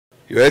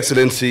Your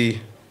Excellency,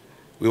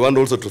 we want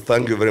also to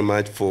thank you very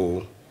much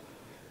for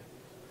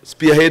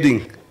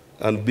spearheading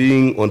and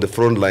being on the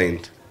front line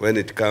when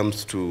it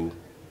comes to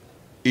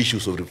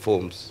issues of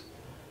reforms,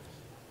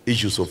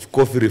 issues of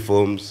coffee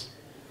reforms,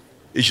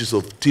 issues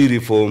of tea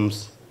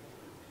reforms,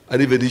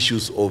 and even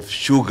issues of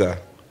sugar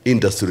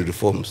industry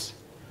reforms,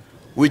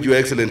 which, Your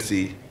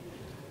Excellency,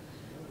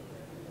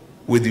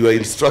 with your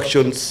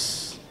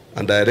instructions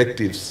and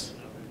directives,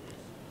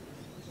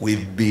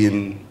 we've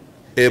been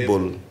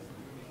able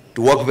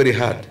to work very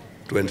hard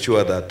to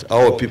ensure that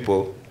our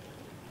people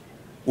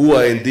who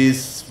are in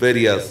these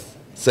various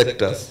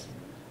sectors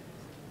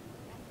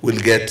will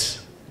get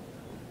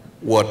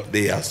what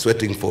they are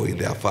sweating for in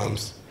their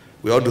farms.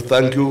 We want to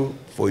thank you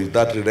for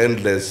that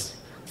relentless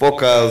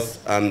focus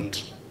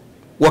and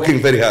working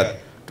very hard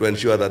to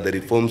ensure that the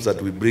reforms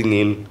that we bring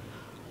in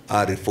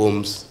are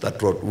reforms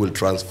that will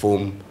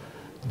transform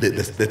the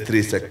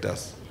three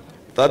sectors.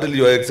 Thirdly,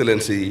 Your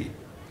Excellency,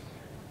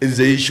 is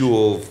the issue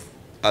of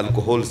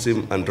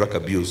alcoholism and drug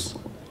abuse.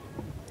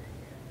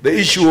 The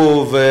issue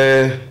of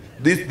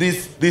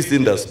this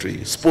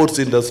industry, sports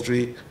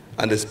industry,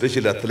 and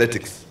especially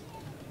athletics,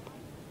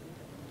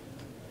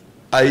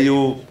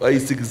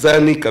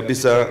 haisigizani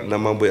kabisa na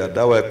mambo ya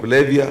dawa ya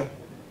kulevya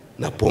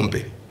na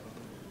pombe.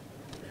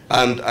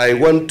 And I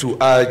want to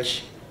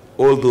urge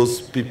all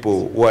those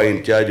people who are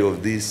in charge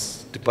of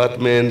these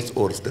departments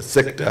or the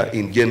sector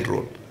in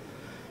general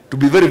to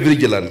be very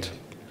vigilant.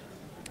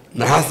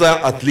 Na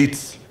hasa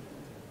athletes,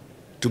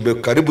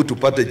 tumekaribu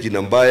tupate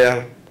jina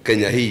mbaya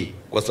Kenya hii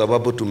kwa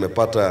sababu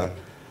tumepata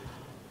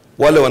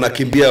wale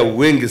wanakimbia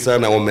wengi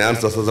sana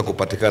wameanza sasa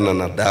kupatikana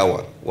na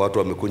dawa. Watu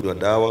wamekunywa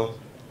dawa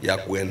ya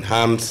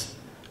kuenhance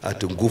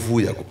ati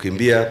nguvu ya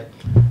kukimbia,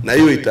 na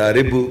hiyo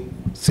itaharibu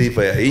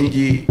sifa ya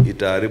inji,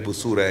 itaharibu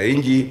sura ya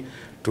inji.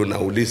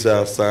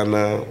 Tunauliza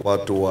sana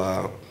watu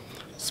wa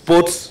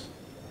sports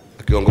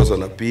akiongozwa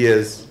na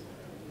PS,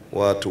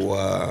 watu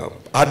wa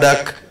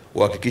ADAC,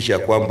 kuhakikisha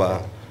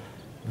kwamba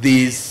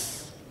this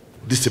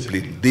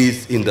discipline,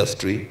 this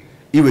industry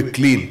iwe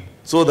clean,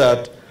 so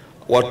that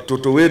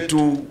watoto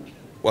wetu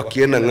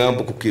wakienda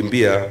ng'ambo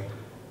kukimbia,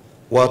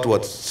 watu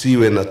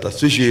wasiwe na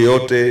tashwishi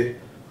yoyote,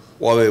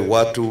 wawe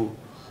watu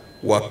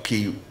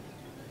wakipata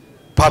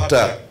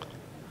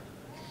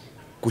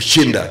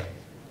kushinda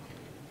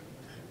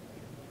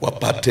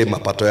wapate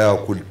mapato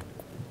yao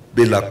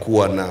bila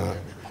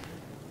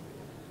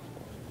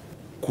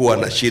kuwa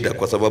na shida,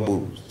 kwa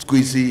sababu siku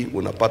hizi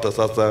unapata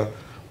sasa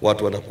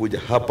watu wanakuja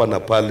hapa na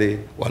pale,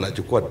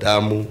 wanachukua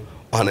damu,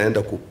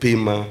 wanaenda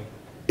kupima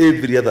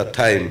every other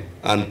time,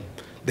 and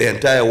the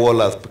entire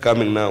world is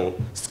becoming now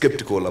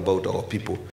skeptical about our people.